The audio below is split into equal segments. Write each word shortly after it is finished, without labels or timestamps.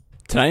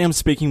Today I'm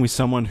speaking with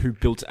someone who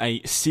built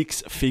a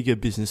six-figure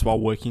business while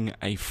working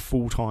a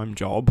full-time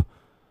job.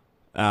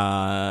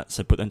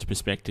 So put that into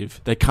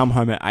perspective. They come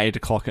home at 8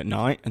 o'clock at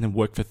night and then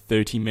work for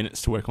 30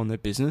 minutes to work on their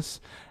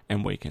business,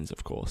 and weekends,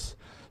 of course.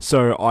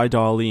 So I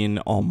dial in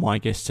on my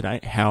guest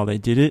today, how they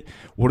did it,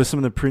 what are some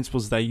of the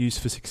principles they use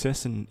for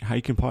success, and how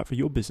you can apply it for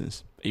your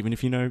business. Even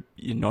if you're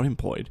not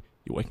employed,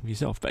 you're working for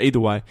yourself. But either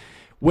way,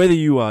 whether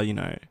you are,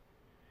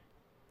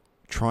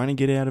 trying to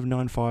get out of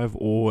 9-to-5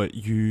 or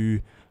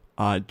you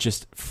are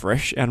just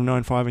fresh out of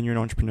 9-to-5 and you're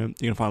an entrepreneur, you're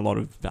going to find a lot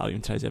of value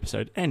in today's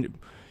episode. And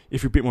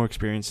if you're a bit more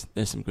experienced,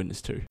 there's some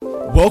goodness too.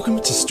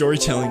 Welcome to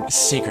Storytelling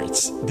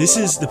Secrets. This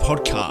is the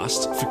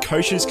podcast for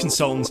coaches,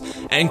 consultants,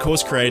 and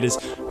course creators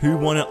who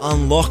want to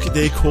unlock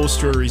their core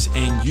stories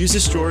and use the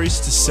stories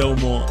to sell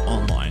more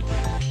online.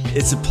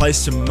 It's a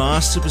place to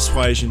master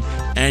persuasion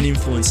and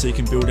influence so you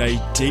can build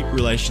a deep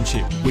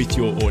relationship with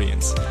your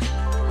audience.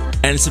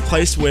 And it's a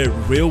place where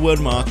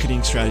real-world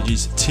marketing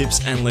strategies,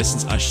 tips, and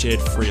lessons are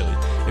shared freely.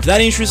 If that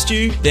interests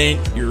you,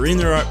 then you're in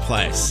the right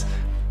place.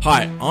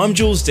 Hi, I'm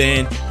Jules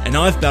Dan, and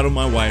I've battled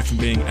my way from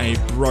being a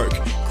broke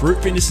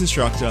group fitness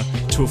instructor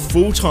to a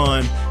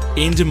full-time,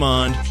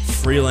 in-demand,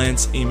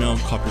 freelance email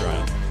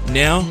copywriter.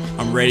 Now,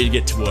 I'm ready to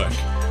get to work.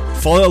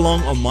 Follow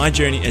along on my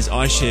journey as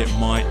I share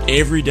my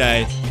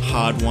everyday,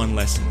 hard-won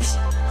lessons.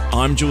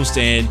 I'm Jules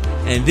Dan,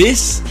 and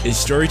this is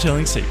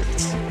Storytelling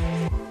Secrets.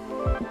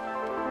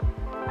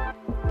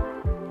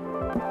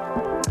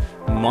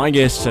 My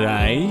guest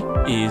today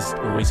is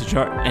Louisa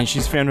Jo, and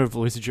she's founder of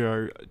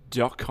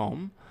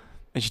louisajo.com.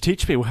 And she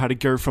teaches people how to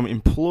go from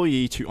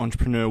employee to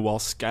entrepreneur while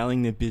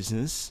scaling their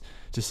business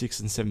to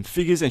 6 and 7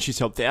 figures. And she's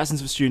helped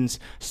thousands of students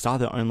start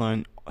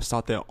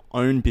their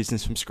own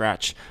business from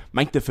scratch,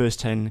 make the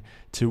first $10,000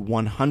 to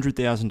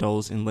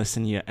 $100,000 in less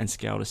than a year, and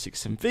scale to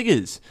 6-7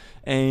 figures.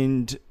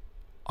 And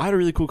I had a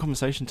really cool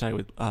conversation today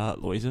with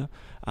Louisa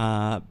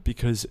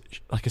because,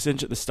 like I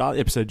said at the start of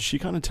the episode, she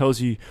kind of tells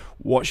you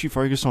what she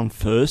focused on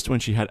first when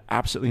she had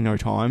absolutely no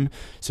time.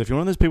 So if you're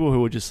one of those people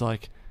who are just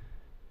like,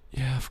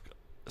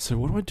 so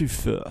what do I do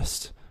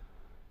first?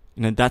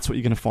 That's what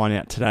you're going to find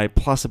out today,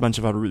 plus a bunch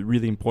of other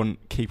really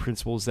important key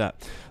principles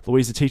that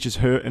Louisa teaches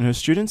her and her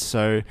students.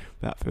 So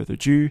without further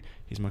ado,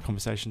 here's my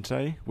conversation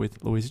today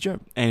with Louisa Jo.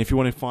 And if you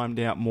want to find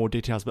out more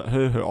details about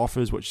her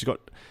offers, what she's got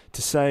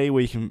to say,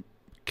 where you can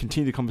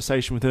continue the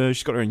conversation with her,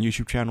 she's got her own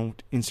YouTube channel,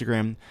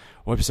 Instagram,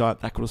 website,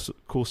 that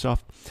cool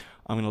stuff.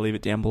 I'm going to leave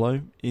it down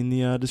below in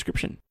the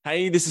description.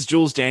 Hey, this is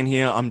Jules Dan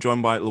here. I'm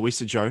joined by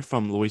Louisa Jo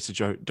from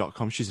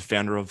louisajo.com. She's the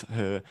founder of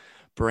her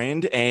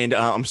brand, and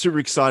I'm super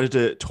excited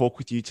to talk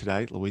with you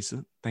today,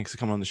 Louisa. Thanks for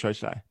coming on the show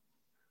today.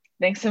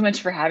 Thanks so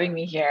much for having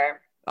me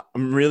here.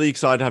 I'm really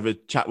excited to have a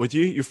chat with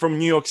you. You're from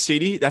New York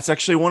City. That's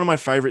actually one of my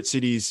favorite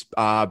cities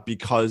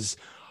because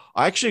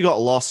I actually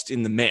got lost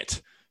in the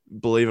Met,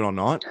 believe it or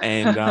not.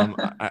 And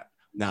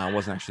I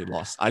wasn't actually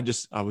lost. I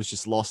was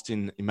just lost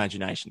in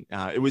imagination.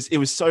 It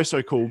was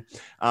so cool.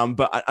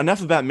 But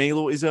enough about me,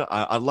 Louisa.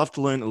 I'd love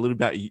to learn a little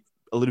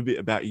bit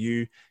about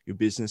you, your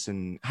business,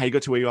 and how you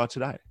got to where you are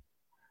today.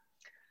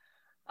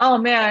 Oh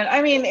man,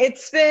 I mean,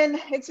 it's been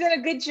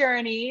a good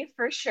journey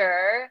for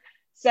sure.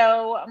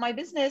 So my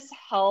business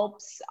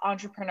helps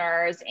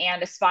entrepreneurs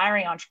and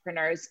aspiring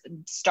entrepreneurs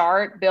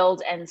start,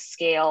 build, and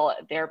scale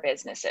their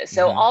businesses.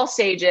 So all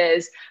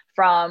stages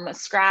from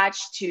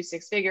scratch to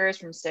 6 figures,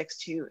 from 6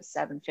 to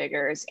 7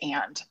 figures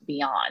and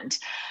beyond.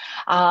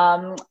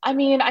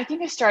 I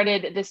think I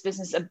started this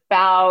business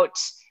about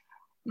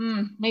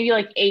maybe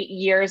like 8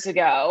 years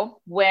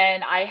ago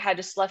when I had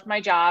just left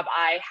my job.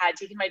 I had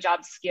taken my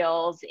job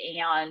skills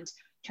and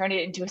turned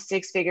it into a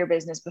 6-figure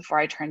business before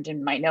I turned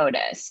in my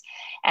notice.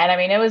 And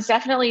it was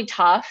definitely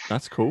tough.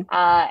 That's cool.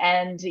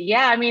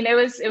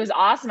 It was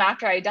awesome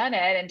after I'd done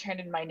it and turned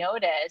in my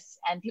notice.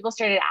 And people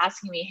started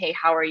asking me, hey,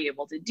 how are you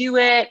able to do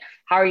it?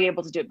 How are you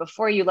able to do it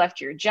before you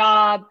left your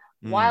job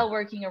while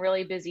working a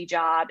really busy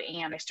job?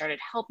 And I started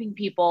helping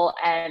people,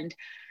 and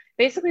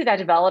basically that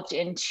developed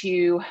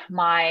into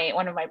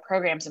one of my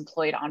programs,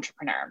 Employed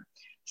Entrepreneur.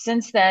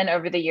 Since then,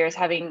 over the years,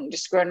 having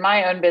just grown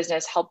my own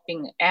business,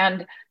 helping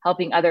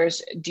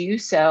others do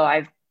so,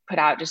 I've put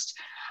out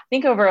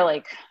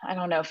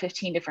over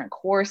 15 different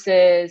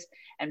courses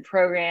and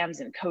programs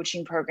and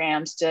coaching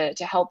programs to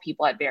help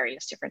people at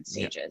various different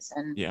stages.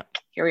 And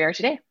here we are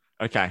today.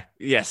 Okay.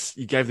 Yes.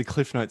 You gave the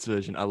Cliff Notes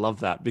version. I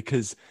love that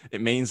because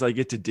it means I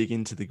get to dig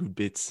into the good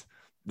bits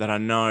that I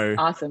know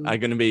are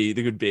going to be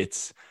the good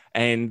bits.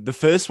 And the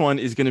first one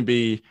is going to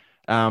be,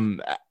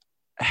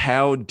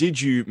 how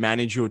did you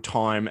manage your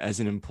time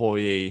as an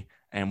employee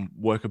and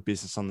work a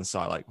business on the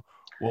side? Like,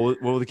 what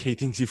were the key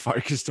things you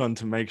focused on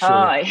to make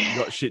sure you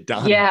got shit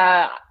done?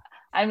 Yeah.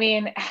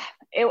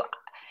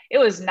 It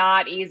was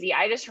not easy.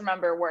 I just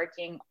remember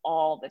working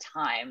all the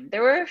time.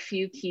 There were a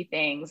few key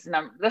things.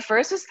 The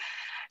first was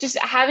just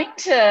having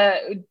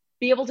to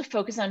be able to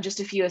focus on just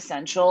a few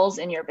essentials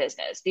in your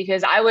business,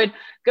 because I would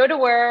go to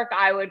work,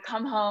 I would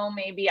come home,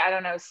 maybe,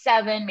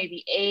 7,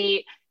 maybe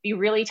 8, be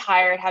really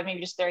tired, have maybe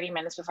just 30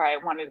 minutes before I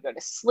wanted to go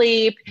to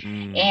sleep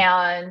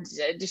and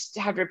just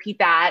have to repeat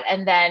that.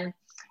 And then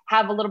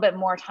have a little bit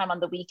more time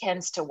on the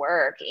weekends to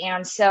work.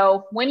 And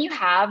so when you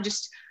have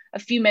just a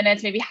few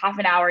minutes, maybe half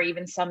an hour,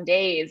 even some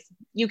days,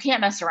 you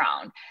can't mess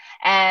around.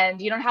 And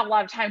you don't have a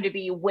lot of time to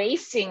be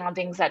wasting on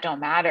things that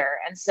don't matter.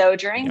 And so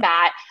during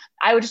that,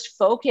 I would just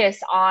focus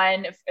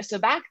on, so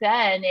back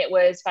then it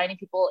was finding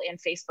people in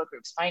Facebook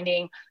groups,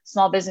 finding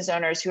small business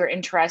owners who are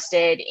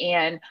interested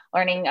in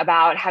learning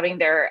about having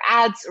their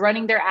ads,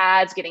 running their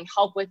ads, getting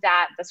help with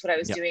that. That's what I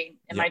was doing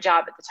in my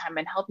job at the time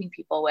and helping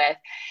people with.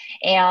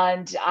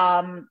 And,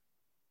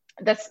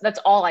 that's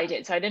all I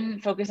did. So I didn't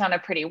focus on a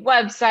pretty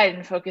website, I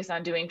didn't focus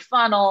on doing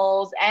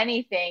funnels,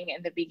 anything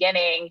in the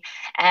beginning.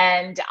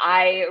 And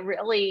I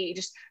really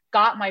just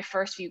got my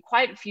first few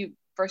clients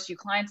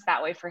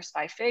that way, first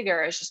 5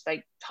 figures, just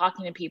by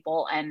talking to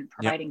people and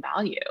providing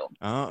value.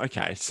 Oh,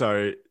 okay.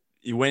 So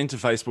you went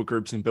into Facebook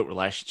groups and built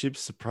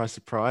relationships. Surprise,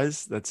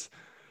 surprise. That's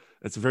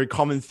a very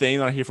common theme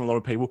that I hear from a lot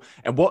of people.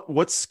 And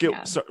what skill,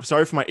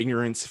 sorry for my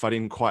ignorance if I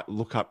didn't quite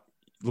look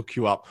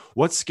you up.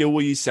 What skill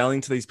were you selling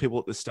to these people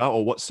at the start,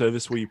 or what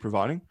service were you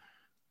providing?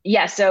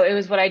 Yeah, so it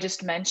was what I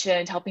just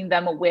mentioned, helping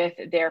them with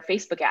their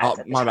Facebook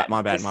ads. Oh,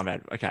 my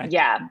bad. Okay.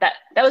 Yeah, that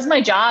was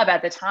my job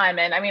at the time.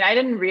 And I mean, I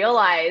didn't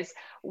realize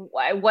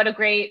what a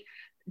great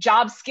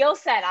job skill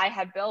set I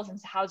had built and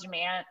how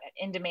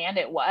in demand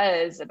it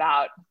was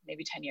about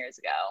maybe 10 years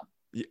ago.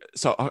 Yeah,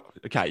 so,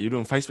 okay, you're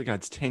doing Facebook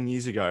ads 10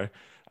 years ago.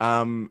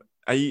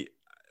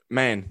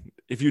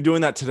 If you're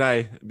doing that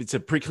today, it's a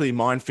prickly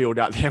minefield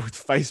out there with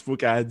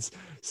Facebook ads.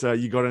 So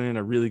you got it in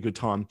a really good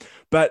time.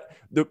 But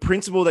the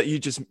principle that you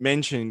just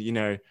mentioned,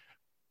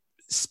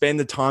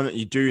 spend the time that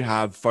you do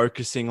have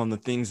focusing on the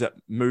things that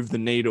move the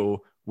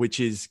needle,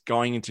 which is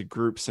going into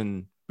groups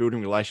and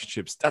building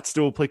relationships. That's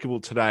still applicable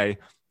today.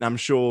 And I'm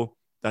sure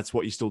that's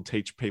what you still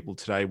teach people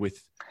today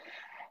with.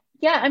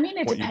 Yeah, I mean,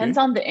 it depends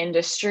on the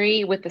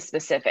industry with the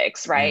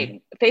specifics,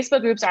 right?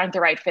 Facebook groups aren't the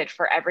right fit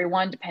for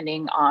everyone,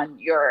 depending on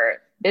your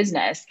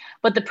business.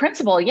 But the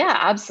principle, yeah,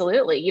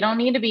 absolutely. You don't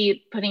need to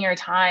be putting your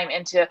time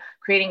into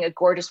creating a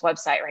gorgeous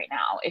website right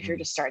now if you're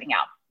just starting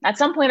out. At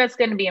some point, that's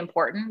going to be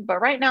important. But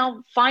right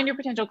now, find your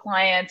potential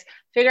clients,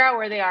 figure out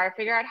where they are,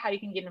 figure out how you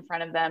can get in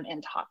front of them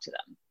and talk to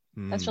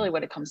them. That's really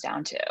what it comes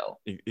down to.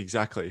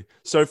 Exactly.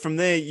 So from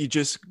there, you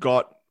just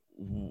got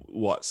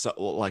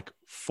like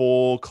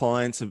 4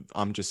 clients.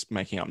 I'm just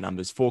making up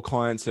numbers. 4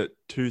 clients at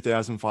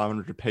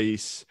 2,500 a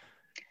piece.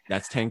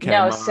 That's 10K.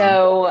 No,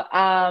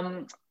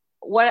 so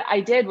what I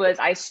did was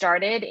I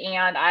started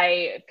and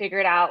I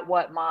figured out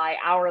what my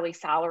hourly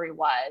salary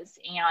was.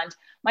 And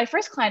my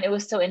first client, it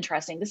was so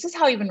interesting. This is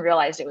how I even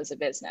realized it was a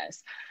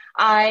business.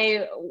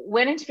 I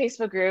went into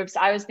Facebook groups.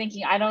 I was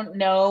thinking, I don't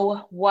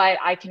know what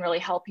I can really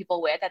help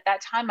people with. At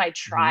that time, I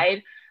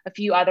tried a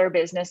few other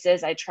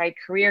businesses. I tried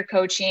career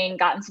coaching,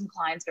 gotten some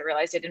clients, but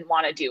realized I didn't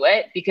want to do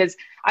it because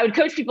I would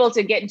coach people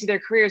to get into their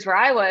careers where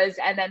I was,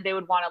 and then they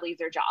would want to leave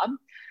their job.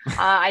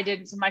 I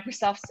did some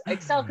Microsoft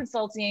Excel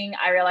consulting.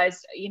 I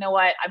realized, you know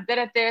what, I'm good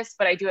at this,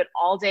 but I do it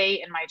all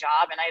day in my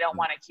job and I don't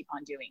want to keep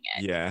on doing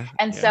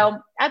it. So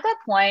at that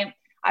point,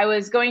 I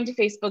was going to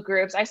Facebook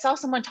groups. I saw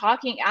someone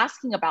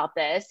asking about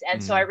this.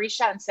 And so I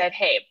reached out and said,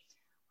 hey,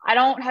 I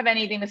don't have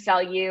anything to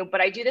sell you,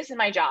 but I do this in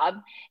my job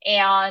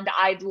and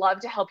I'd love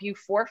to help you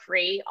for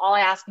free. All I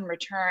ask in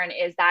return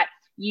is that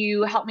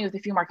you help me with a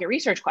few market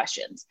research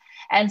questions.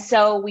 And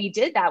so we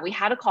did that. We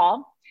had a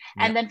call.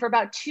 And then for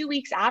about 2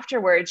 weeks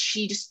afterwards,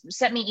 she just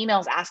sent me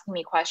emails asking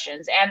me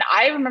questions. And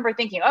I remember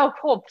thinking, oh,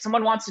 cool,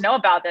 someone wants to know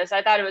about this.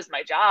 I thought it was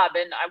my job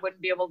and I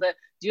wouldn't be able to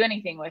do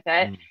anything with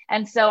it.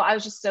 And so I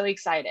was just so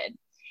excited.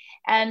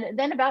 And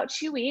then about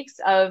 2 weeks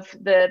of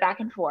the back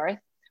and forth,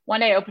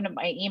 one day I opened up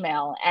my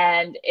email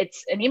and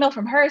it's an email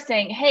from her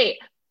saying, hey,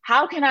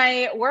 how can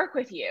I work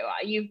with you?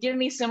 You've given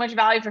me so much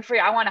value for free.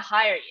 I want to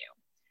hire you.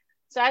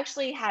 So I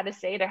actually had to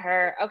say to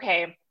her,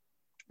 okay,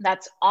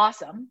 that's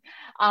awesome.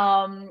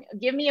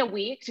 Give me a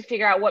week to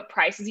figure out what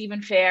price is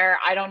even fair.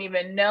 I don't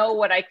even know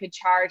what I could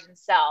charge and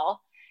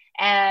sell.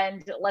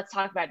 And let's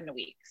talk about it in a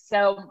week.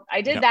 So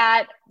I did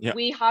that.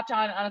 We hopped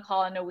on a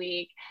call in a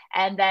week.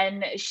 And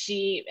then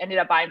she ended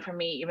up buying from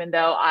me, even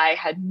though I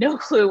had no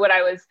clue what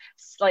I was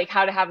like,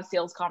 how to have a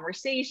sales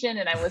conversation.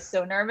 And I was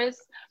so nervous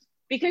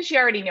because she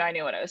already knew I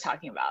knew what I was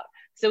talking about.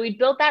 So we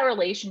built that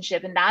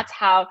relationship, and that's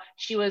how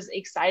she was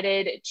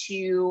excited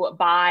to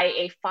buy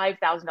a $5,000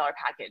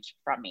 package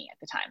from me at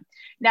the time.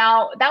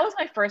 Now, that was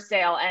my first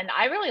sale, and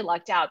I really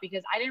lucked out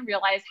because I didn't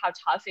realize how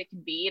tough it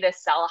can be to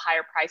sell a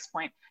higher price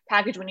point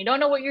package when you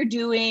don't know what you're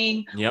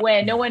doing,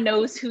 when no one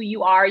knows who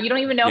you are, you don't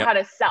even know how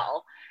to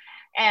sell.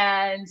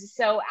 And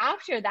so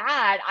after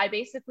that, I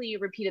basically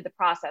repeated the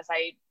process.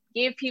 I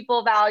gave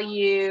people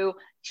value,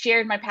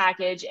 shared my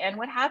package, and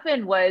what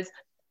happened was,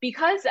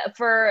 because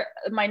for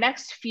my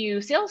next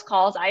few sales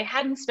calls, I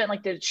hadn't spent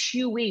like the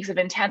 2 weeks of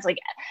intense like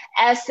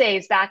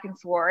essays back and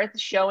forth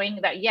showing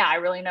that, I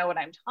really know what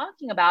I'm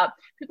talking about.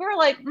 People are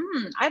like,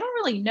 I don't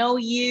really know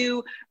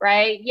you,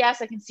 right?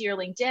 Yes, I can see your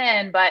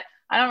LinkedIn, but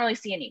I don't really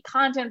see any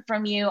content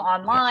from you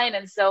online.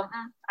 And so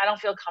I don't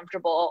feel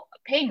comfortable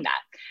paying that.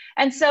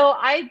 And so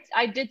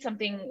I did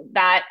something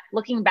that,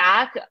 looking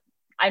back,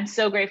 I'm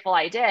so grateful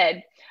I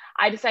did.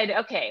 I decided,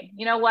 okay,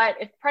 you know what?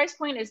 If price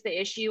point is the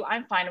issue,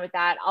 I'm fine with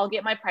that. I'll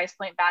get my price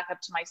point back up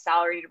to my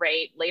salaried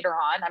rate later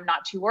on. I'm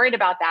not too worried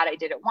about that. I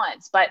did it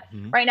once. But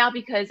Mhm. right now,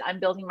 because I'm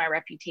building my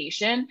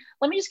reputation,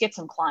 let me just get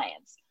some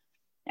clients.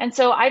 And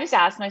so I just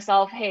asked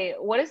myself, hey,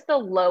 what is the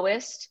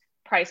lowest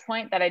price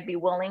point that I'd be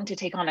willing to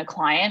take on a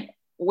client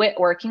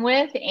working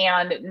with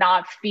and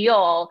not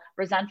feel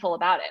resentful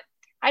about it?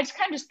 I just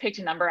kind of just picked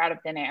a number out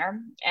of thin air,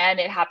 and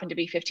it happened to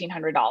be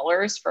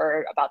 $1,500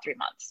 for about 3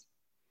 months.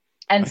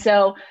 And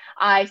so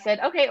I said,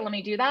 okay, let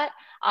me do that.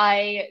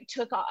 I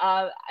took,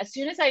 as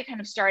soon as I kind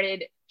of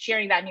started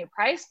sharing that new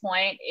price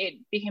point, it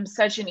became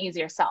such an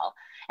easier sell.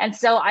 And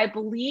so I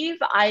believe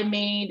I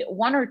made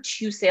 1 or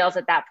 2 sales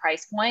at that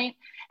price point,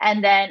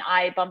 and then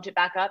I bumped it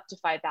back up to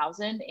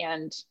 5,000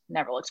 and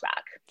never looked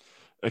back.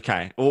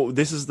 Okay. Well,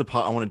 this is the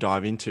part I want to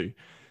dive into.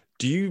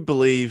 Do you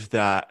believe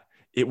that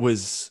it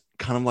was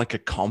kind of like a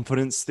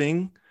confidence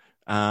thing?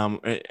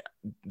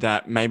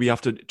 That maybe you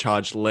have to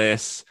charge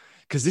less?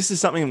 Because this is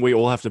something we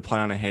all have to play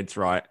on our heads,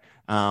 right?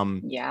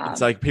 Yeah.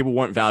 It's like people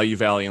won't value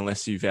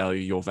unless you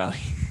value your value.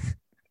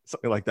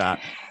 Something like that.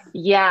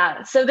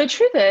 Yeah. So the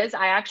truth is,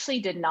 I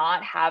actually did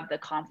not have the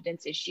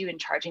confidence issue in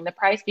charging the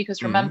price because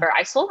Hmm. remember,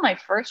 I sold my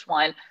first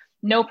one,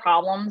 no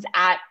problems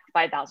at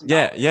Yeah,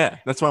 $5,000. yeah.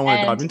 That's why I want to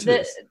And dive into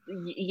this.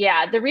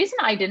 the reason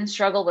I didn't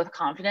struggle with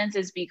confidence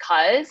is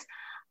because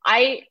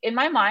in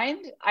my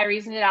mind, I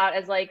reasoned it out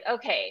as like,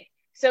 okay,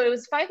 so it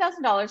was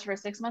 $5,000 for a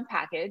 6 month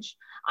package.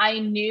 I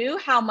knew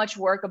how much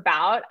work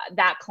about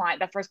that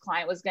first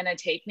client was going to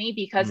take me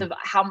because of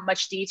how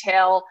much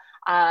detail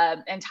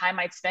and time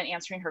I'd spent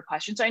answering her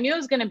questions. So I knew it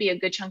was going to be a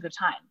good chunk of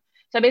time.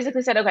 So I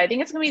basically said, okay, I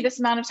think it's going to be this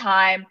amount of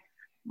time.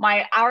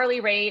 My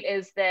hourly rate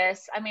is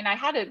this. I mean, I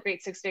had a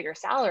great 6 figure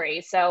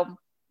salary. So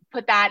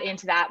put that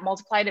into that,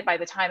 multiplied it by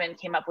the time, and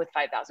came up with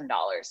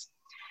 $5,000.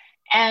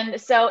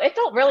 And so it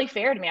felt really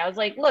fair to me. I was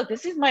like, look,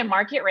 this is my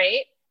market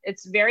rate.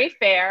 It's very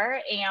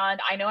fair. And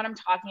I know what I'm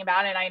talking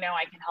about, and I know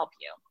I can help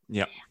you.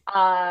 Yeah.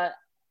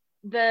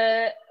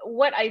 The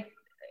what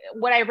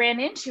I ran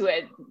into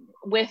it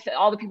with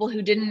all the people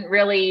who didn't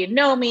really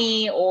know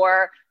me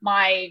or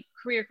my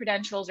career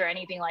credentials or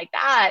anything like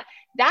that,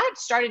 that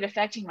started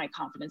affecting my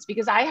confidence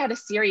because I had a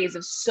series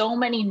of so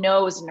many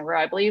no's in a row.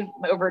 I believe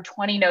over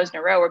 20 no's in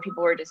a row where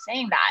people were just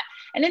saying that.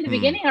 And in the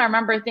beginning, I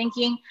remember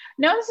thinking,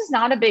 no, this is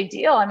not a big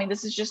deal. I mean,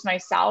 this is just my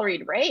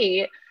salaried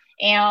rate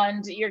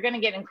and you're going to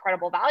get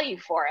incredible value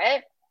for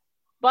it.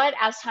 But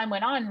as time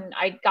went on,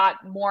 I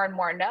got more and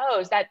more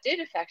no's that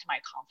did affect my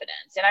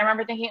confidence. And I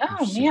remember thinking,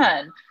 oh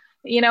man,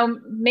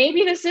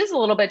 maybe this is a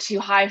little bit too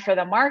high for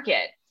the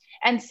market.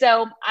 And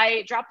so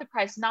I dropped the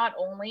price not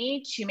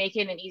only to make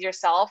it an easier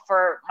sell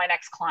for my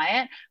next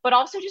client, but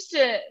also just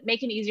to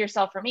make an easier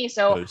sell for me.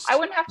 So I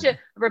wouldn't have to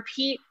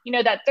repeat,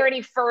 that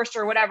 31st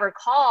or whatever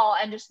call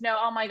and just know,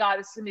 oh my God,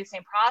 this is gonna be the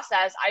same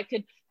process. I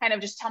could kind of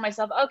just tell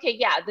myself, okay,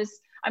 yeah,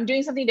 I'm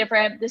doing something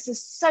different. This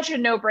is such a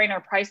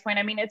no-brainer price point.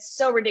 I mean, it's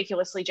so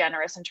ridiculously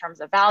generous in terms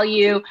of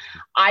value.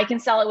 I can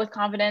sell it with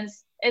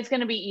confidence. It's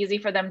going to be easy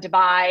for them to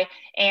buy.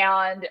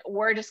 And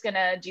we're just going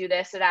to do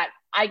this so that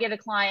I get a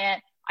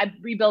client, I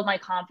rebuild my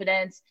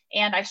confidence,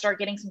 and I start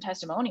getting some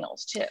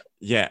testimonials too.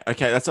 Yeah.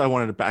 Okay. That's what I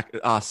wanted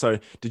to ask. So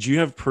did you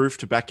have proof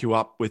to back you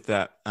up with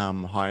that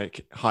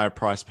higher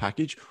price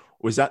package?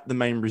 Or was that the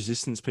main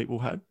resistance people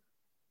had?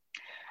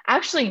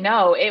 Actually,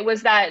 no, it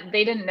was that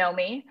they didn't know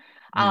me.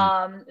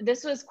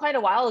 This was quite a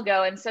while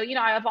ago. And so,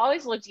 I've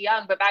always looked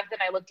young, but back then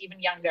I looked even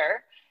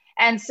younger.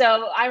 And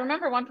so I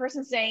remember one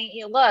person saying,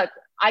 look,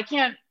 I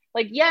can't,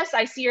 yes,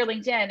 I see your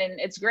LinkedIn and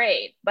it's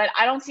great, but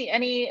I don't see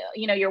any,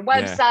 your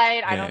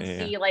website. I don't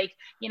see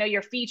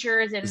your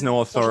features and there's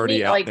no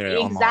authority out there.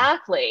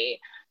 Exactly.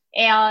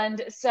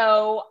 And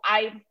so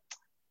I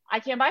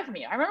can't buy from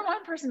you. I remember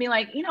one person being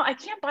like, I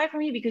can't buy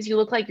from you because you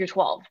look like you're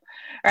 12.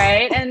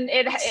 Right. And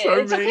it's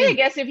okay, I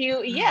guess, if you,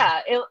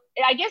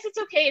 I guess it's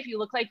okay if you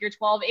look like you're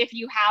 12, if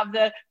you have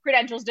the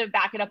credentials to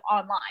back it up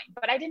online,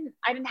 but I didn't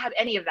have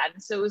any of that.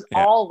 And so it was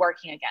all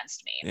working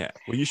against me. Yeah.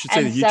 Well, you should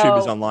see the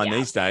YouTubers online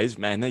these days,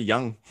 man. They're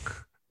young.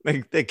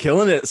 They're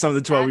killing it. Some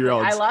of the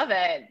 12-year-olds.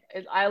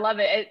 I love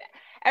it.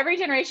 Every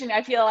generation,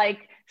 I feel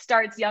like,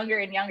 starts younger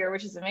and younger,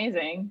 which is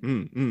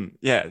amazing.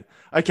 Yeah.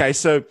 Okay.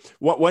 So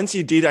once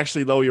you did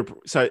actually lower your,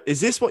 so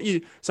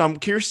I'm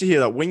curious to hear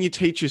that when you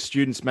teach your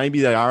students,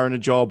 maybe they are in a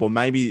job or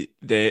maybe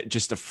they're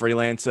just a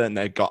freelancer and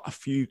they've got a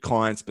few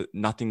clients, but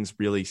nothing's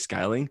really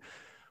scaling.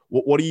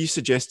 What do you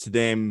suggest to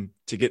them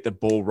to get the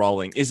ball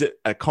rolling? Is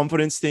it a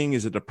confidence thing?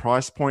 Is it a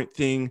price point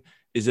thing?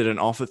 Is it an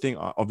offer thing?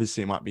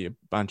 Obviously it might be a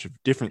bunch of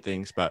different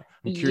things, but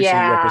I'm curious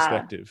in your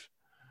perspective.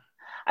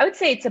 I would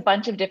say it's a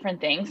bunch of different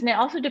things. And it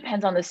also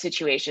depends on the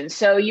situation.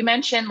 So you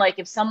mentioned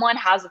if someone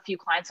has a few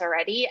clients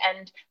already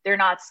and they're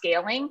not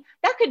scaling,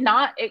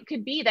 it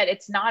could be that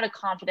it's not a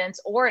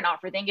confidence or an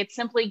offer thing. It's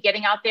simply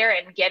getting out there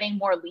and getting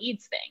more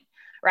leads thing,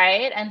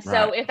 right? And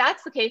so Right. if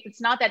that's the case,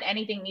 it's not that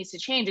anything needs to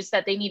change, it's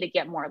that they need to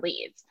get more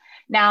leads.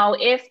 Now,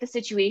 if the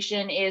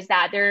situation is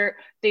that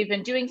they've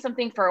been doing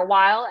something for a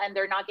while and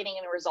they're not getting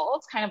any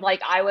results, kind of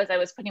like I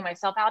was putting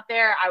myself out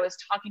there, I was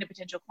talking to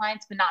potential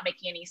clients but not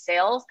making any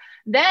sales,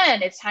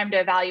 then it's time to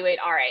evaluate,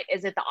 all right,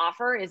 is it the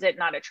offer? Is it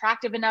not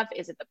attractive enough?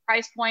 Is it the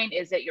price point?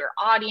 Is it your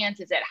audience?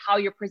 Is it how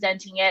you're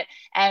presenting it?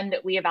 And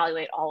we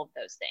evaluate all of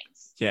those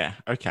things. Yeah.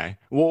 Okay.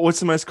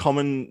 What's the most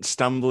common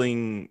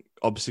stumbling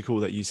obstacle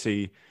that you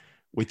see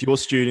with your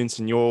students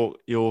and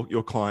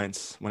your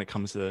clients when it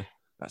comes to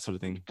that sort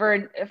of thing?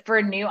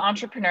 For new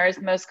entrepreneurs,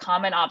 most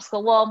common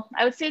obstacle, well,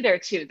 I would say there are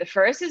two. The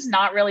first is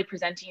not really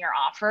presenting your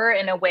offer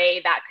in a way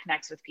that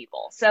connects with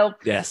people. So a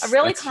Yes,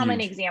 really that's common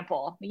huge.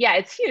 example, yeah,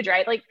 it's huge,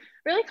 right? Like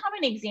really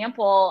common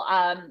example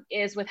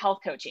is with health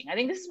coaching. I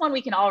think this is one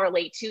we can all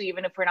relate to,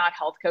 even if we're not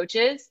health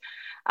coaches.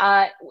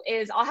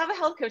 Is I'll have a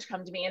health coach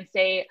come to me and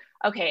say,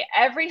 okay,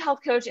 every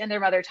health coach and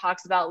their mother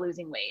talks about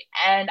losing weight,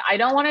 and I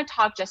don't want to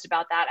talk just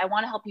about that. I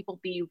want to help people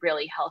be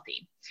really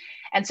healthy,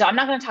 and so I'm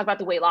not going to talk about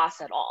the weight loss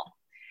at all.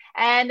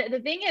 And the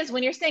thing is,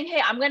 when you're saying,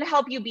 hey, I'm going to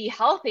help you be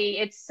healthy,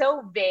 it's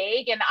so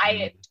vague. And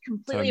I So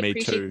completely me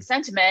appreciate the too.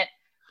 sentiment,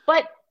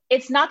 but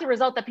it's not the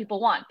result that people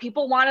want.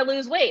 People want to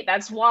lose weight.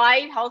 That's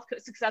why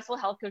successful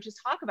health coaches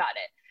talk about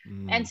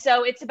it. And Mm,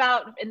 so it's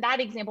about, in that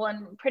example,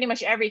 and pretty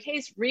much every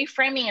case,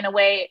 reframing in a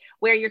way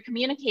where you're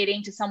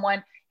communicating to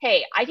someone,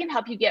 hey, I can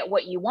help you get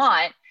what you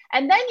want.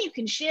 And then you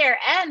can share.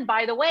 And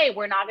by the way,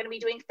 we're not going to be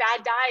doing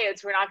fad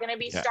diets. We're not going to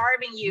be yeah.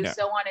 starving you, Yeah.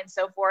 so on and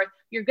so forth.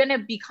 You're going to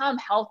become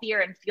healthier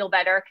and feel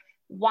better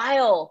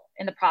while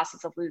in the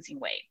process of losing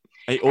weight.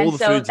 Eat all And the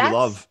so foods you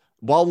love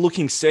while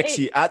looking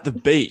sexy at the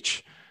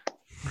beach.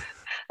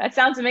 that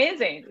sounds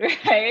amazing,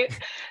 right?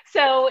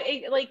 So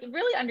like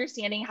really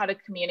understanding how to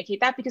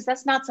communicate that, because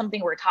that's not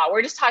something we're taught.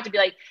 We're just taught to be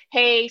like,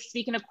 hey,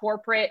 speaking of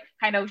corporate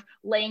kind of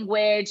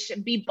language,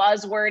 be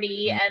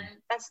buzzwordy. Mm, And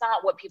that's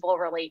not what people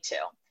relate to.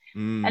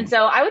 And mm,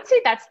 so I would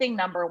say that's thing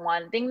number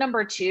one. Thing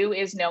number two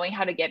is knowing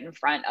how to get in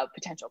front of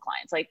potential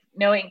clients, like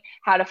knowing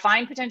how to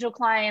find potential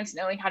clients,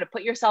 knowing how to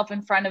put yourself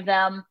in front of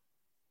them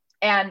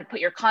and put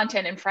your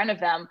content in front of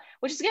them,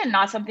 which is again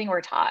not something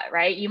we're taught,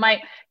 right? You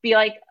might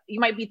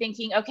be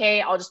thinking,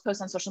 okay, I'll just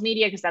post on social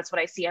media because that's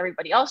what I see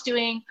everybody else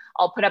doing.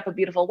 I'll put up a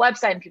beautiful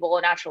website and people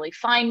will naturally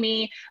find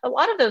me. A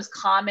lot of those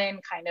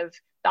common kind of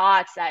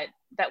thoughts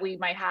that we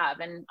might have,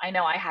 and I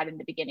know I had in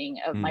the beginning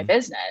of my mm.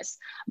 business,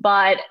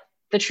 but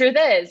the truth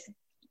is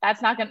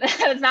that's not gonna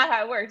that's not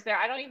how it works. There,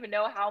 I don't even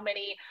know how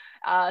many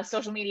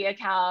social media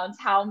accounts,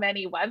 how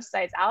many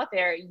websites out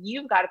there.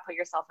 You've got to put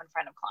yourself in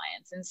front of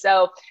clients, and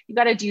so you've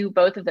got to do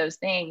both of those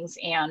things.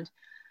 And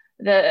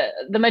the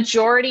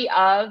majority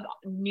of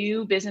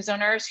new business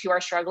owners who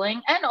are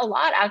struggling, and a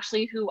lot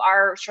actually who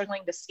are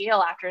struggling to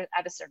scale after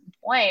at a certain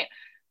point,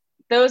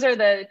 those are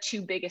the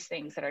two biggest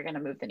things that are going to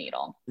move the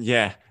needle.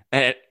 Yeah.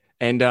 And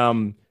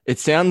it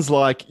sounds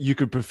like you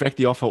could perfect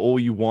the offer all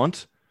you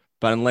want,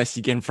 but unless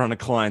you get in front of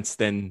clients,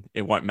 then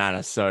it won't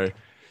matter. So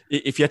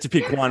if you had to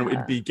pick one, it'd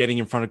Yeah, be getting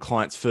in front of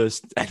clients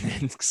first and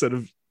then sort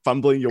of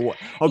fumbling your way.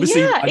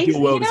 Obviously, yeah, ideal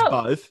world is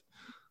both.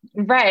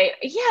 right.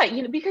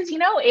 Yeah, because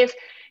if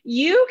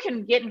you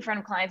can get in front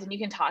of clients and you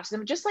can talk to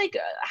them, just like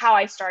how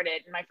I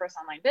started in my first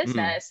online Mm,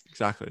 business,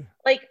 exactly.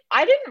 like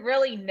I didn't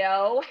really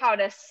know how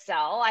to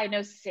sell. I had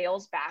no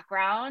sales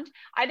background.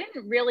 I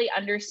didn't really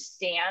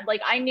understand.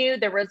 Like I knew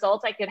the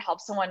results I could help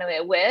someone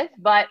with,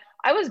 but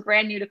I was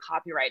brand new to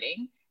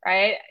copywriting,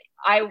 right?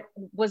 I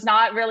was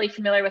not really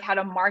familiar with how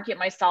to market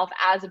myself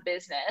as a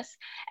business.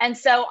 And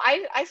so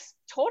I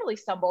totally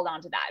stumbled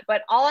onto that.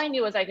 But all I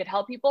knew was I could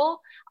help people.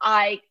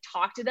 I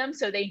talked to them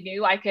so they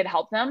knew I could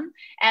help them.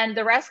 And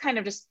the rest kind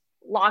of just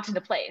locked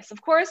into place.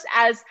 Of course,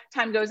 as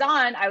time goes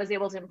on, I was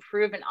able to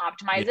improve and Yeah.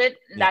 optimize it.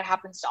 And Yeah. that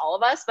happens to all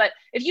of us. But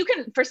if you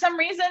can, for some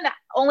reason,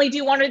 only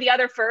do one or the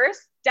other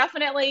first,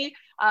 definitely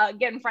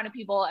get in front of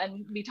people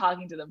and be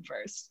talking to them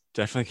first.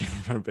 Definitely get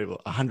in front of people,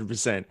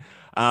 100%.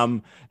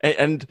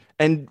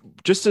 And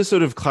just to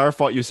sort of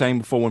clarify what you were saying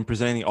before when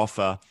presenting the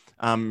offer,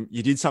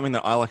 you did something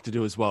that I like to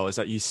do as well, is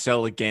that you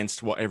sell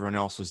against what everyone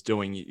else was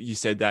doing. You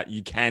said that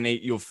you can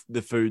eat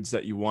the foods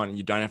that you want, and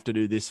you don't have to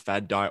do this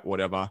fad diet,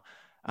 whatever.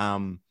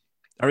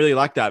 I really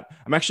like that.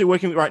 I'm actually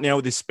working right now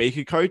with this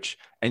speaker coach,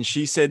 and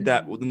she said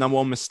that Mm-hmm. the number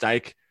one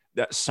mistake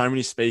that so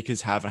many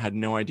speakers have, and had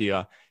no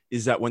idea,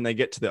 is that when they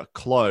get to the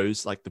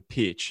close, like the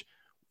pitch,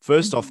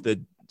 first off,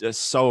 Mm-hmm. they're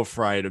so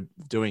afraid of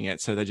doing it,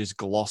 so they just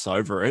gloss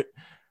over it,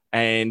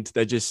 and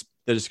they just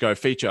go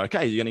feature.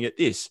 Okay, you're gonna get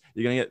this.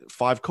 You're gonna get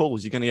 5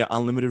 calls. You're gonna get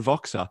unlimited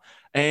Voxer,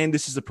 and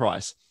this is the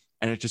price.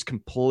 And it just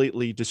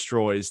completely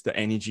destroys the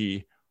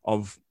energy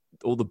of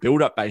all the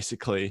build up,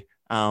 basically,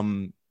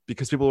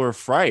 because people are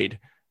afraid.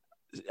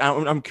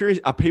 I'm curious.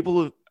 Are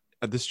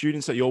the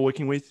students that you're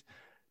working with?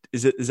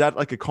 Is that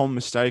like a common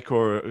mistake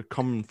or a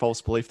common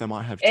false belief they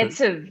might have too? It's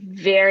a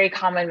very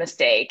common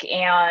mistake.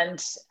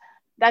 And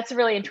that's a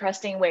really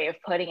interesting way of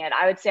putting it.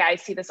 I would say I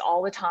see this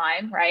all the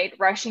time, right?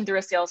 Rushing through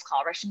a sales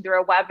call, rushing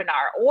through a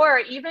webinar, or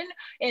even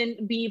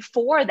in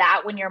before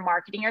that, when you're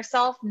marketing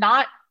yourself,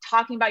 not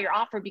talking about your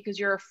offer because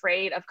you're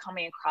afraid of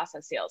coming across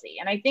as salesy.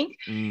 And I think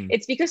Mm.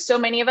 it's because so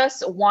many of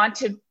us want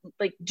to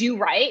like do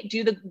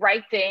the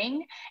right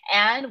thing.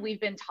 And we've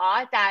been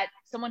taught that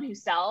someone who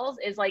sells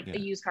is like Yeah. a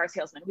used car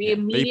salesman. We Yeah.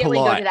 Be immediately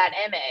go to polite. that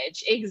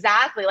image.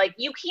 Exactly. Like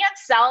you can't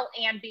sell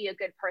and be a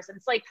good person.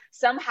 It's like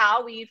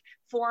somehow we've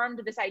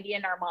formed this idea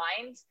in our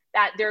minds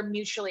that they're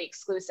mutually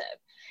exclusive.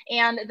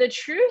 And the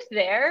truth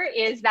there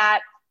is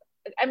that,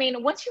 I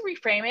mean, once you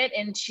reframe it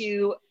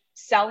into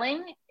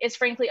selling is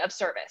frankly of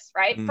service,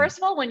 right? Mm. First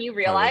of all, when you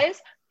Totally.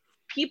 realize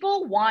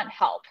people want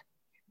help,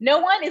 no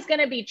one is going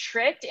to be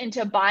tricked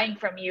into buying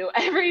from you.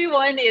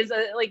 Everyone is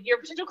like your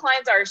potential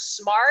clients are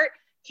smart,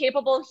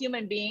 capable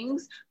human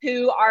beings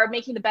who are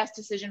making the best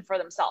decision for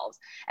themselves.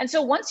 And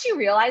so once you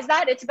realize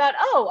that, it's about,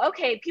 oh,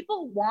 okay,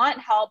 people want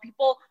help.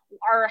 People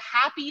are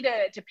happy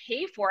to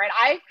pay for it.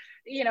 I've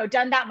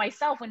done that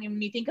myself. When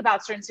you think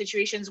about certain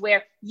situations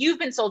where you've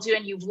been sold to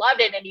and you've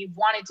loved it and you've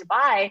wanted to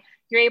buy,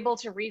 you're able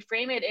to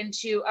reframe it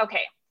into,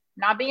 okay,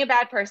 not being a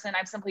bad person.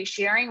 I'm simply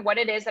sharing what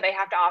it is that I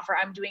have to offer.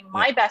 I'm doing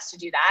my best to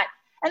do that.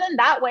 And then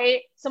that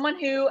way, someone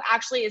who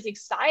actually is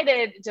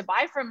excited to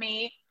buy from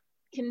me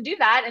can do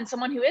that. And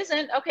someone who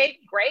isn't, okay,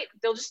 great.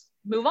 They'll just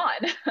move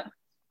on.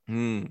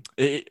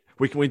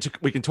 We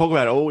can talk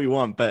about it all we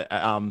want, but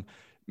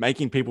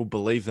making people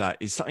believe that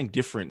is something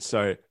different.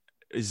 So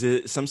is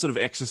it some sort of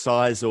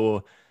exercise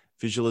or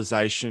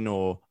visualization,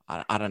 or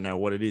I don't know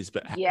what it is,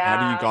 but how do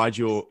you guide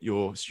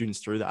your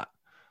students through that?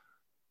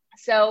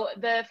 So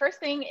the first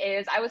thing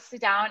is I would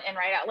sit down and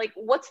write out, like,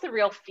 what's the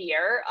real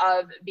fear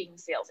of being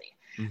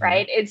salesy,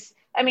 right?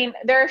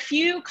 There are a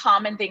few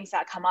common things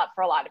that come up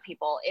for a lot of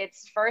people.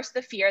 It's first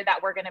the fear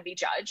that we're going to be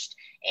judged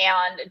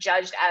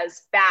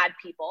as bad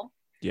people.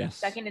 Yes.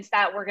 Second, it's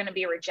that we're going to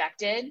be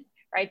rejected,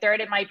 right?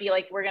 Third, it might be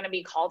like we're going to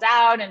be called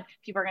out and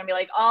people are going to be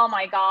like, oh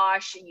my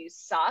gosh, you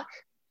suck.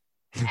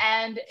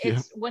 And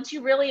it's once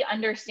you really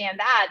understand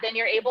that, then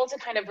you're able to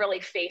kind of really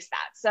face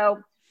that.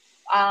 So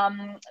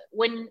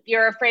when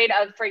you're afraid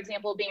of, for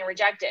example, being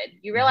rejected,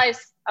 you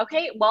realize,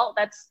 okay, well,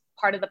 that's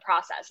part of the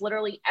process.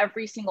 Literally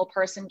every single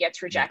person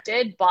gets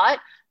rejected, but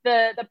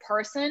the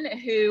person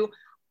who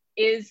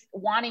is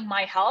wanting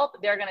my help,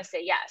 they're going to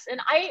say yes. And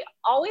I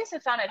always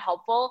have found it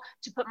helpful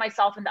to put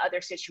myself in the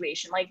other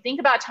situation. Like think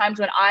about times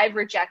when I've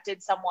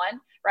rejected someone,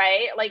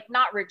 right? Like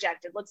not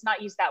rejected, let's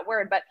not use that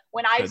word, but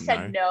when I've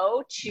said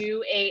no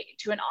to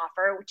an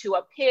offer, to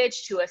a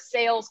pitch, to a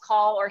sales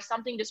call or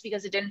something, just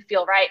because it didn't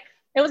feel right.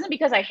 It wasn't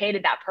because I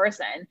hated that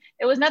person.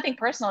 It was nothing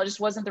personal. It just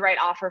wasn't the right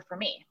offer for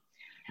me.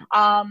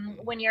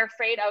 When you're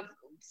afraid of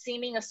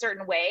seeming a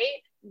certain way,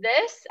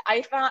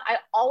 I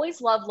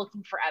always love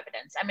looking for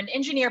evidence. I'm an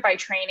engineer by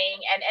training,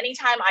 and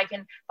anytime I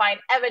can find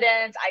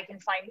evidence, I can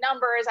find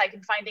numbers, I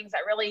can find things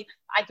that really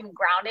I can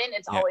ground in,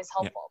 it's always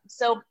helpful.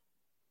 So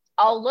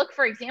I'll look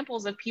for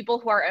examples of people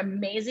who are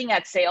amazing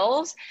at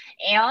sales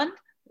and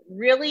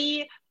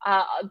really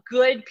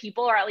good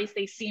people, or at least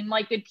they seem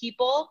like good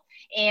people,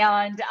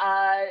 and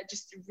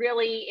just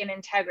really in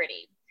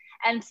integrity.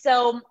 And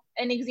so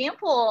an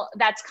example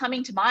that's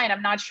coming to mind,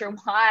 I'm not sure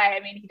why,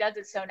 he does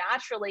it so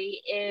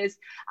naturally, is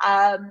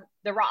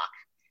The Rock.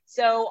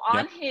 So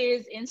on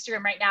his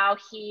Instagram right now,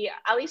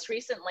 at least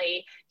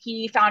recently,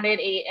 he founded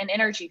an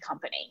energy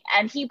company,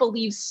 and he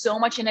believes so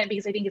much in it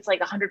because I think it's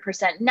like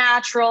 100%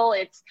 natural.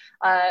 It's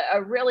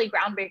a really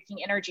groundbreaking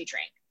energy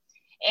drink.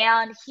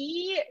 And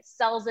he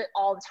sells it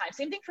all the time.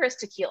 Same thing for his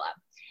tequila.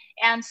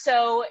 And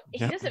so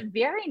he does it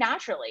very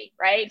naturally,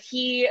 right?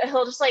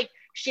 He'll just like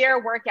share a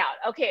workout.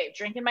 Okay,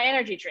 drinking my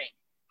energy drink,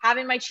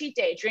 having my cheat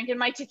day, drinking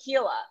my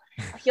tequila.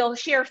 He'll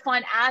share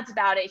fun ads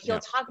about it. He'll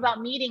talk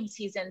about meeting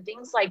season,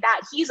 things like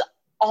that. He's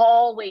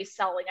always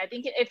selling. I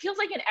think it feels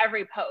like in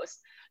every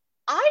post.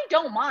 I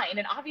don't mind.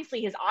 And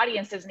obviously his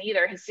audience doesn't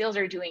either. His sales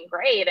are doing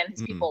great and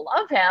his people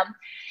love him.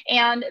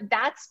 And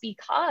that's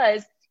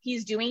because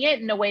he's doing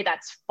it in a way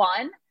that's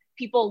fun.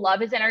 People love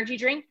his energy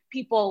drink.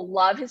 People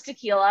love his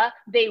tequila.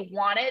 They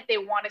want it. They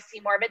want to see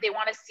more of it. They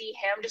want to see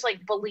him just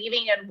like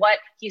believing in what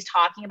he's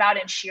talking about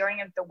and sharing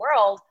it with the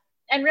world.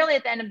 And really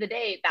at the end of the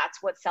day,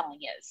 that's what selling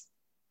is.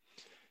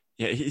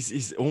 Yeah,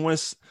 he's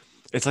almost,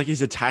 it's like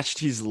he's attached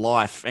his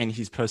life and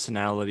his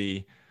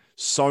personality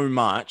so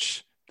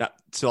much that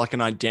to like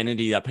an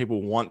identity that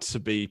people want to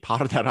be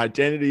part of that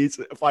identity. It's,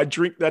 if I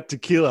drink that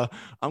tequila,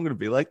 I'm going to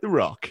be like The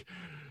Rock.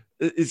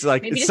 It's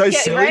like, maybe it's just so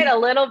get silly. Right, a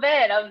little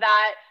bit of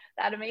that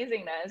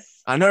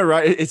amazingness. I know,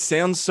 right? It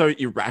sounds so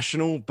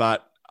irrational,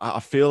 but I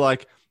feel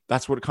like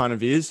that's what it kind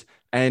of is.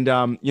 And,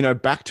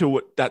 back to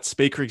what that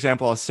speaker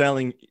example I was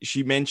selling,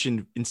 she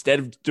mentioned instead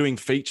of doing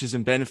features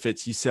and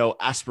benefits, you sell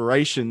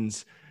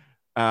aspirations,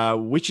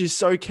 which is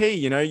so key.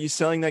 You're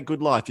selling that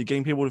good life. You're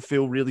getting people to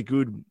feel really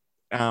good,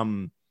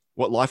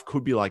 what life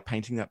could be like,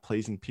 painting that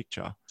pleasing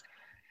picture.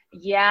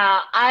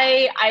 Yeah,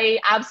 I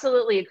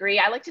absolutely agree.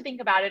 I like to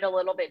think about it a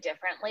little bit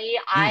differently.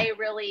 Mm, I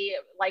really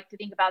like to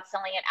think about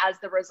selling it as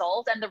the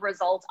result and the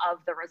result of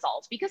the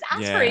result, because yeah.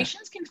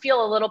 aspirations can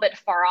feel a little bit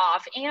far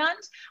off. And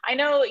I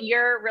know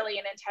you're really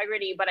in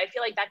integrity, but I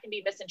feel like that can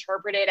be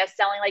misinterpreted as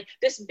selling like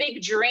this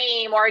big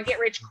dream or a get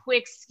rich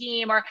quick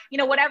scheme, or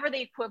whatever the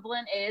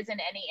equivalent is in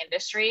any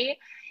industry.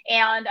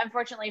 And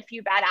unfortunately, a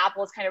few bad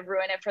apples kind of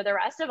ruin it for the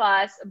rest of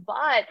us.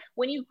 But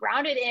when you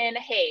ground it in,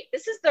 hey,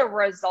 this is the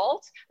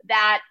result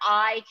that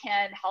I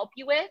can help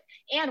you with.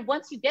 And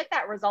once you get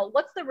that result,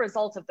 what's the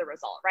result of the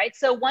result, right?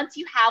 So once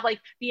you have like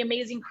the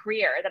amazing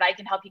career that I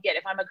can help you get,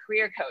 if I'm a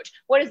career coach,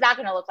 what is that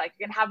going to look like?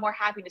 You're going to have more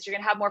happiness, you're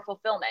going to have more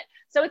fulfillment.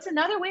 So it's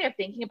another way of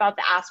thinking about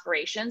the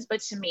aspirations. But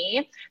to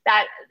me,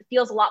 that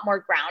feels a lot more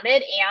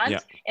grounded. And Yeah.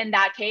 in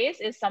that case,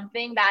 is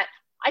something that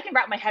I can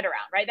wrap my head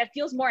around, right? That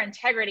feels more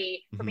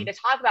integrity for me Hmm. to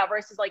talk about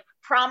versus like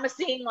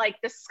promising like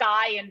the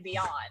sky and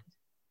beyond.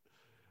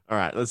 All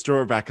right, let's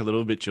draw it back a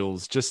little bit,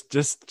 Jules. Just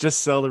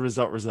sell the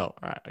result.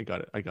 All right, I got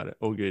it. I got it.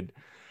 All good.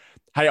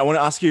 Hey, I want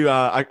to ask you.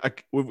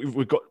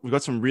 We've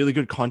got some really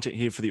good content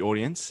here for the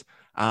audience.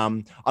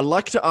 I'd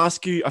like to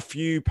ask you a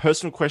few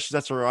personal questions.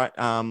 That's all right,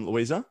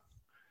 Louisa.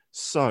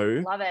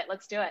 So, Love it.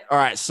 Let's do it. all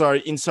right. So,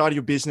 inside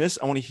your business,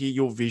 I want to hear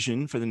your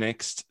vision for the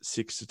next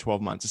 6 to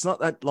 12 months. It's not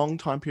that long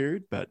time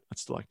period, but I'd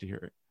still like to hear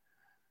it.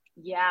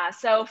 Yeah.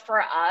 So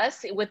for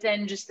us,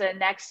 within just the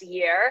next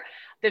year,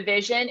 the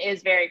vision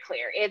is very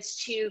clear.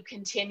 It's to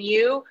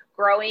continue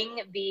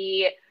growing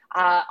the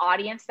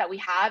audience that we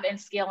have and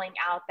scaling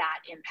out that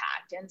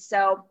impact. And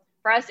so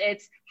for us,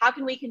 it's how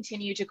can we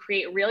continue to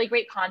create really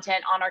great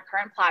content on our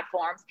current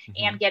platforms Hmm.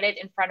 and get it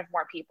in front of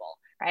more people,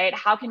 right?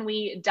 How can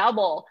we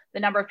double the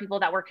number of people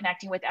that we're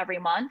connecting with every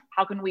month?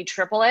 How can we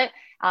triple it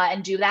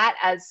and do that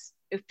as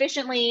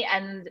efficiently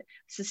and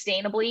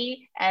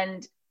sustainably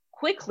and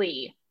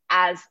quickly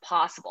as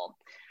possible?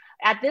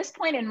 At this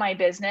point in my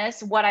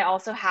business, what I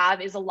also have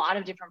is a lot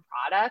of different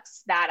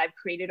products that I've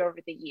created over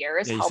the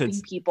years, Yeah, you said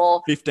helping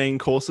people 15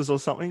 courses or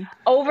something.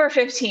 over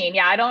 15.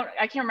 Yeah,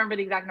 I can't remember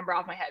the exact number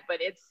off my head, but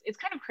it's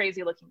kind of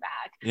crazy looking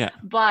back. Yeah.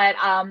 But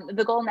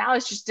the goal now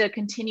is just to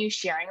continue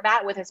sharing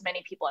that with as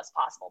many people as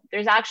possible.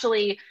 There's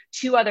actually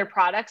two other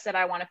products that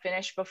I want to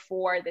finish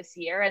before this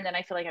year, and then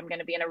I feel like I'm going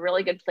to be in a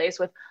really good place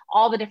with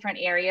all the different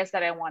areas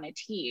that I want to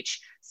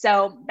teach.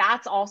 So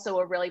that's also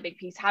a really big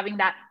piece, having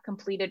that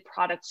completed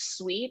product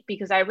suite,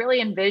 because I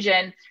really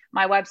envision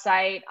my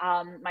website,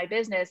 my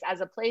business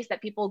as a place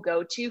that people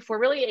go to for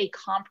really a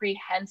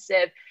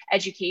comprehensive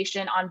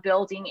education on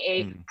building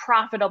a Mm.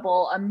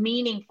 profitable, a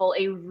meaningful,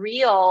 a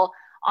real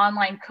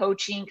online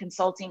coaching,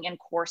 consulting, and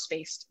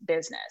course-based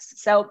business.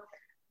 So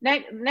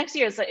next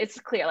year, it's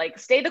clear, like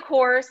stay the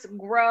course,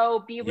 grow,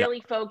 be Yeah.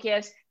 really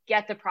focused,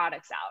 get the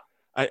products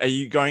out. Are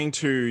you going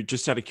to,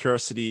 just out of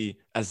curiosity,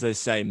 as they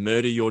say,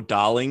 murder your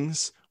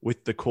darlings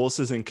with the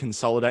courses and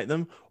consolidate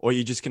them, or are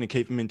you just going to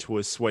keep them into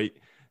a suite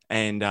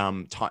and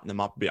tighten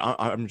them up a bit?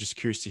 I'm just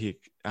curious to hear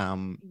how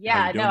you're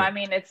Yeah, no, doing I it.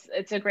 mean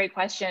it's a great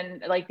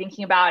question. Like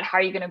thinking about how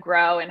you're going to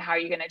grow and how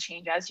you're going to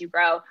change as you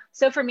grow.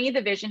 So for me,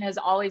 the vision has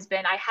always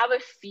been I have a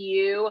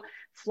few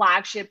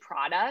flagship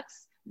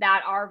products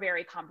that are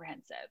very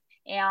comprehensive.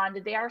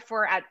 And they are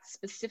for at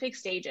specific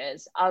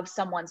stages of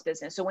someone's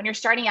business. So when you're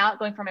starting out,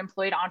 going from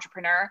employee to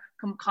entrepreneur,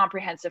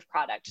 comprehensive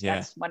product.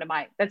 Yeah.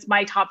 That's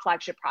my top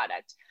flagship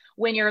product.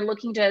 When you're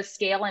looking to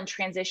scale and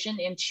transition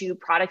into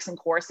products and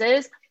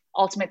courses,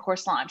 Ultimate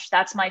Course Launch.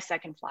 That's my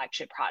second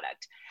flagship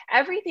product.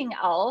 Everything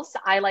else,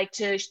 I like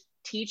to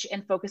teach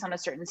and focus on a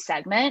certain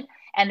segment.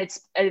 And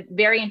it's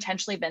very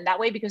intentionally been that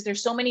way because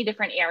there's so many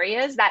different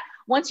areas that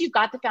once you've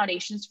got the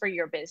foundations for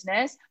your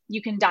business,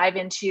 you can dive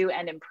into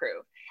and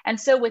improve. And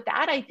so with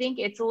that, I think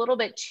it's a little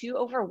bit too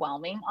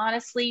overwhelming,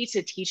 honestly,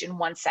 to teach in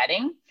one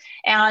setting.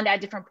 And at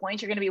different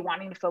points, you're going to be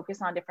wanting to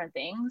focus on different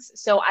things.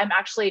 So I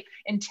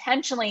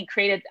intentionally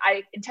created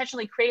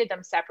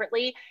them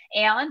separately.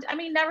 And I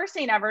mean, never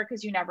say never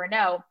because you never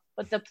know.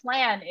 But the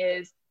plan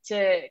is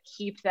to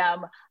keep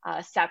them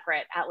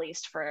separate, at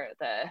least for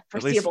the At least,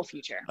 foreseeable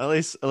future. at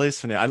least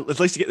for now. At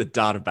least to get the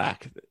data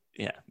back.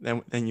 Yeah,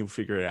 then you'll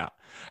figure it out.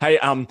 Hey,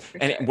 For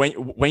and sure.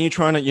 when you're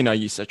trying to,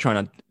 you said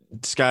trying to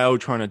scale,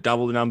 trying to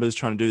double the numbers,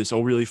 trying to do this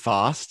all really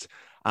fast.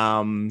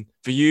 For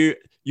you,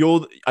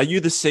 are you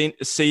the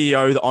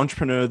CEO, the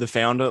entrepreneur, the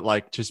founder,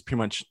 like just pretty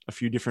much a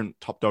few different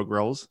top dog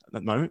roles at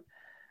the moment?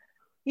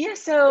 Yeah,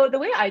 so the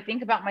way I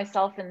think about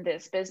myself in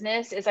this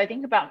business is I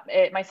think about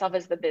myself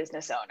as the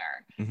business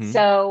owner. Mm-hmm.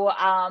 So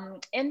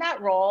in that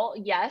role,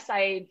 yes,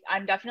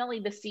 I'm definitely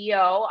the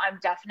CEO, I'm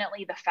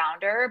definitely the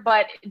founder,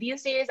 but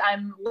these days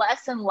I'm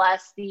less and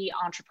less the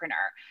entrepreneur.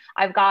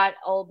 I've got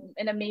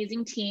an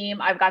amazing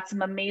team, I've got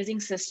some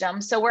amazing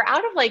systems. So we're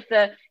out of like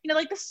the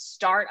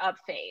startup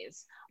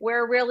phase.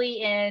 We're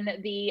really in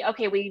the,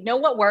 okay, we know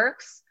what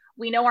works.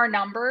 We know our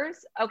numbers.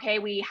 Okay,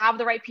 we have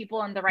the right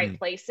people in the right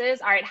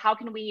places. All right, how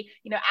can we,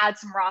 add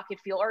some rocket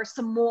fuel or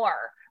some more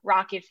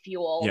rocket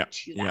fuel Yeah,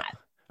 to yeah. that?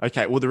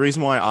 Okay. Well, the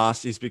reason why I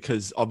asked is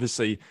because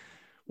obviously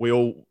we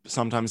all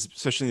sometimes,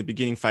 especially in the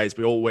beginning phase,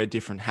 we all wear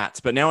different hats.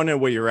 But now I know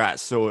where you're at.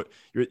 So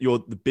you're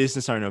the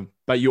business owner,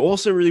 but you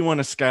also really want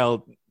to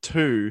scale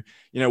too.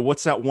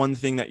 What's that one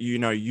thing that you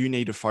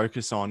need to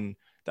focus on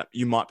that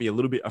you might be a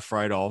little bit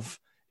afraid of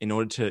in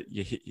order to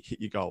hit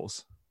your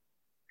goals?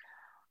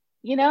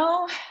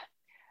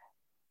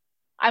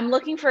 I'm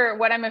looking for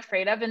what I'm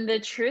afraid of. And the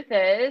truth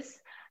is,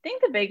 I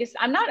think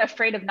I'm not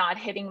afraid of not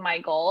hitting my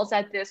goals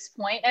at this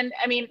point. And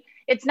I mean,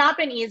 it's not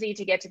been easy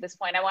to get to this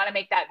point. I want to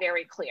make that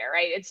very clear,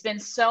 right? It's been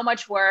so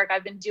much work.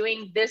 I've been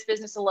doing this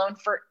business alone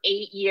for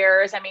 8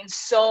 years. I mean,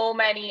 so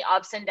many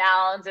ups and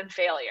downs and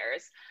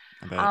failures.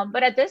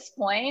 But at this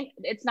point,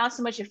 it's not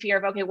so much a fear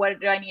of, okay, what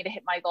do I need to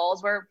hit my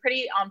goals? We're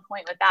pretty on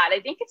point with that.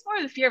 I think it's more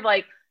of the fear of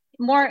like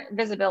more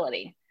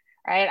visibility,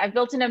 right? I've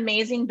built an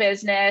amazing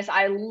business.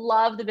 I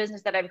love the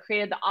business that I've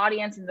created, the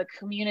audience and the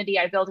community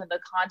I built and the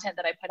content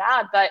that I put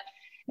out. But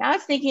now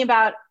it's thinking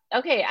about,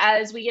 okay,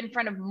 as we get in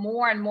front of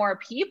more and more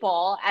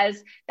people,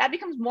 as that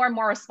becomes more and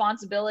more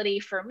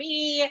responsibility for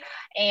me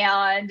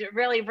and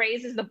really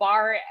raises the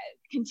bar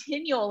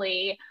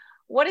continually,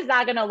 what is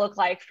that going to look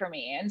like for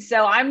me? And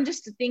so I'm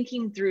just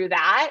thinking through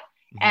that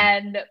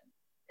and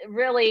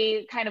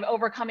really kind of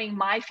overcoming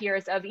my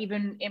fears of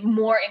even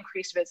more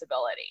increased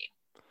visibility.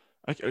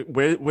 Okay,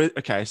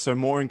 okay, so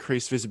more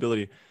increased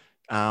visibility.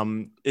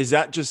 That's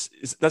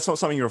not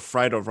something you're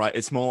afraid of, right?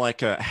 It's more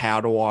like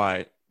how do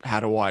I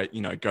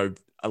go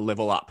a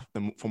level up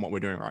from what we're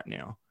doing right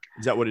now?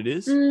 Is that what it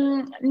is?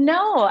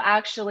 No,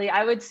 actually,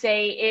 I would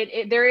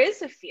say there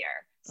is a fear.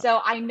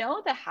 So I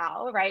know the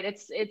how, right?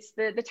 It's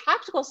the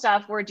tactical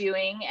stuff we're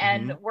doing,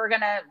 and we're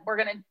gonna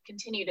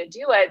continue to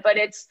do it. But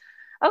it's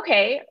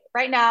okay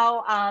right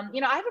now. I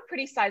have a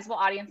pretty sizable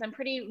audience. I'm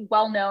pretty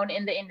well known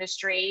in the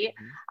industry.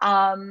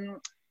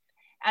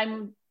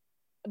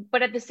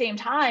 But at the same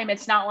time,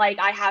 it's not like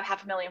I have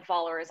 500,000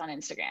 followers on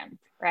Instagram,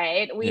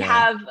 right? We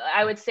have,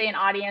 I would say, an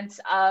audience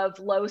of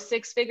low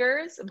 6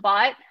 figures,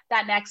 but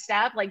that next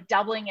step, like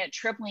doubling it,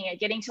 tripling it,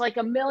 getting to like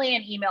 1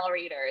 million email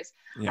readers.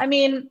 I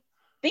mean,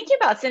 thinking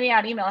about sending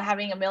out email and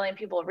having 1 million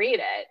people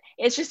read it,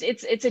 it's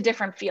a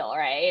different feel,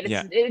 right?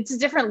 It's a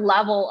different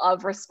level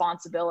of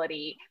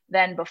responsibility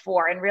than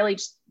before, and really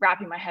just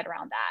wrapping my head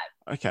around that.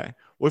 Okay.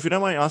 Well, if you don't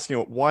mind asking,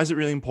 why is it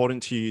really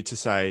important to you to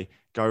say,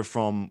 go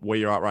from where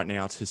you're at right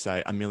now to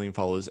say 1 million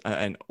followers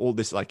and all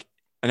this? Like,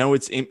 I know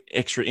it's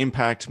extra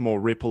impact, more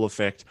ripple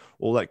effect,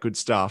 all that good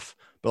stuff,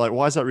 but like,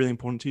 why is that really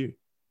important to you?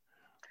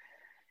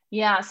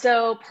 Yeah.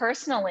 So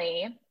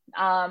personally,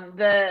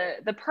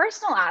 the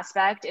personal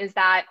aspect is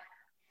that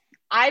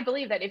I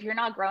believe that if you're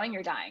not growing,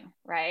 you're dying,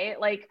 right?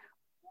 Like,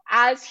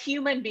 as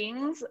human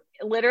beings,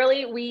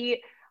 literally,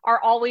 we are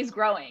always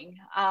growing.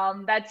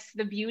 That's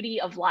the beauty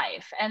of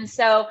life. And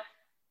so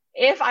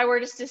if I were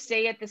just to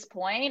stay at this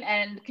point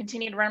and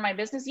continue to run my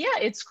business, yeah,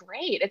 it's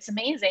great. It's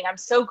amazing. I'm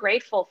so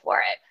grateful for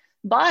it.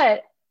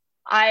 But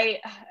I,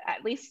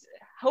 at least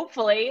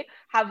hopefully,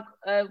 have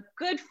a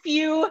good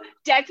few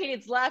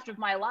decades left of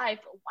my life.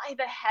 Why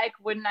the heck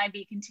wouldn't I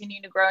be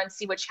continuing to grow and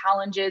see what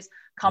challenges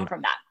come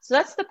from that? So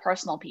that's the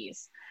personal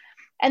piece.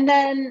 And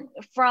then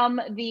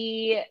from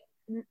the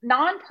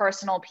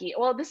non-personal piece,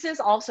 well, this is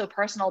also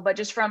personal, but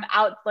just from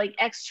out, like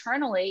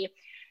externally,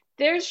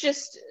 there's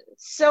just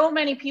so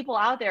many people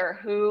out there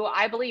who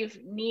I believe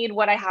need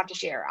what I have to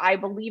share. I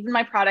believe in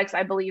my products.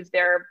 I believe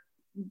they're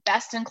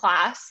best in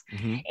class,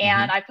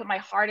 and I put my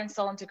heart and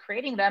soul into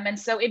creating them. And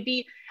so I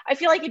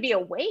feel like it'd be a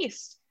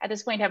waste at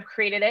this point to have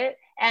created it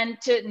and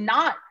to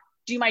not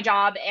do my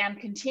job and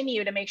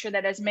continue to make sure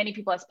that as many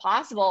people as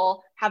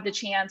possible have the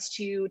chance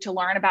to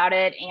learn about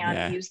it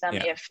and use them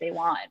if they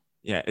want.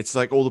 Yeah. It's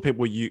like all the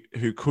people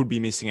who could be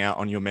missing out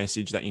on your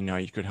message that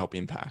you could help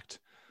impact.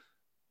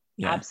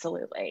 Yeah.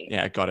 Absolutely.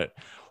 Yeah, got it.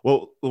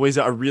 Well,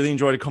 Louisa, I really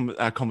enjoyed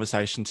our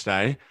conversation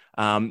today.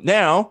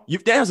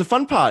 Now's the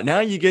fun part.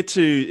 Now you get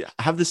to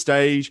have the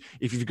stage.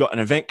 If you've got an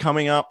event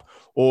coming up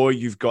or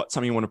you've got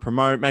something you want to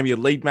promote, maybe a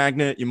lead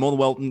magnet, you're more than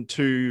welcome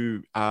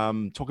to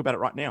talk about it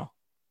right now.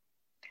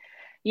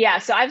 Yeah,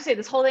 so I would say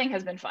this whole thing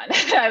has been fun.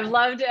 I've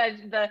loved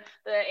the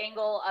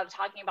angle of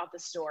talking about the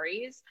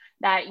stories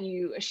that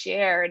you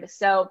shared.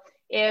 So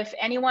if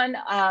anyone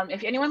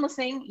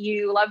listening,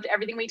 you loved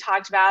everything we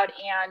talked about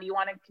and you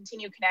want to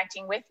continue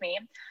connecting with me,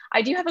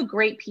 I do have a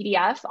great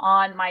PDF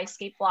on my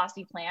escape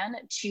velocity plan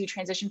to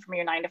transition from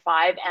your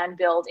 9-to-5 and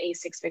build a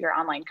 6-figure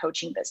online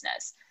coaching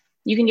business.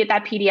 You can get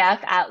that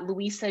PDF at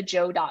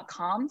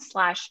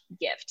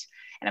luisajo.com/gift.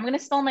 And I'm going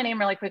to spell my name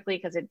really quickly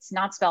because it's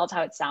not spelled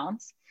how it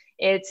sounds.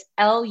 It's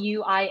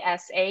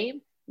LUISA,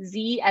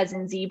 Z as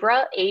in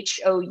zebra,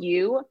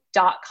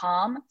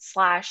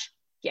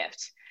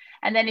 HOU.com/gift.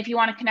 And then if you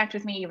want to connect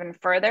with me even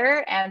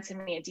further and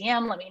send me a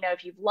DM, let me know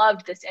if you've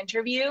loved this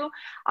interview.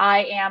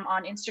 I am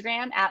on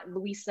Instagram at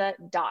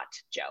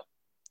louisa.jo.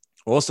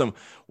 Awesome.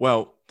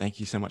 Well, thank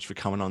you so much for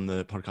coming on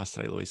the podcast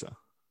today, Louisa.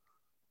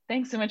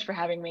 Thanks so much for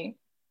having me.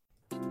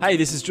 Hey,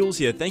 this is Jules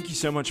here. Thank you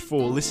so much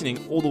for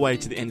listening all the way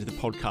to the end of the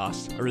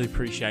podcast. I really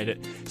appreciate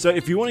it. So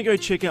if you want to go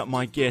check out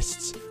my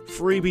guests'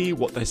 freebie,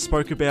 what they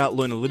spoke about,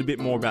 learn a little bit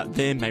more about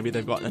them, maybe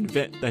they've got an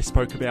event they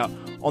spoke about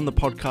on the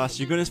podcast,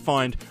 you're going to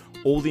find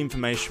all the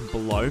information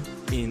below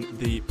in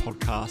the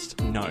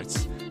podcast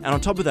notes. And on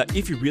top of that,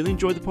 if you really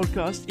enjoyed the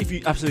podcast, if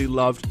you absolutely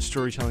loved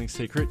Storytelling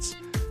Secrets,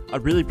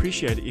 I'd really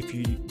appreciate it if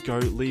you go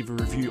leave a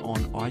review on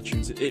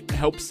iTunes. It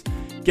helps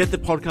get the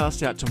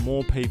podcast out to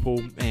more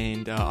people,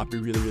 and I'd be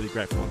really, really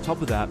grateful. On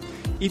top of that,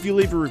 if you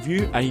leave a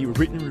review, a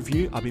written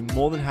review, I'd be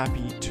more than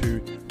happy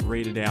to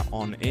read it out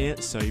on air.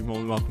 So you're more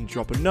than welcome to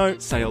drop a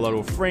note, say hello to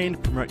a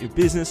friend, promote your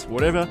business,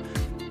 whatever.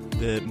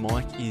 The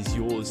mic is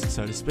yours,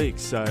 so to speak.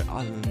 So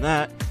other than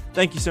that,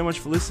 thank you so much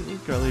for listening.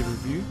 Go leave a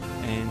review,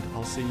 and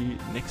I'll see you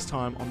next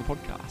time on the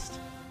podcast.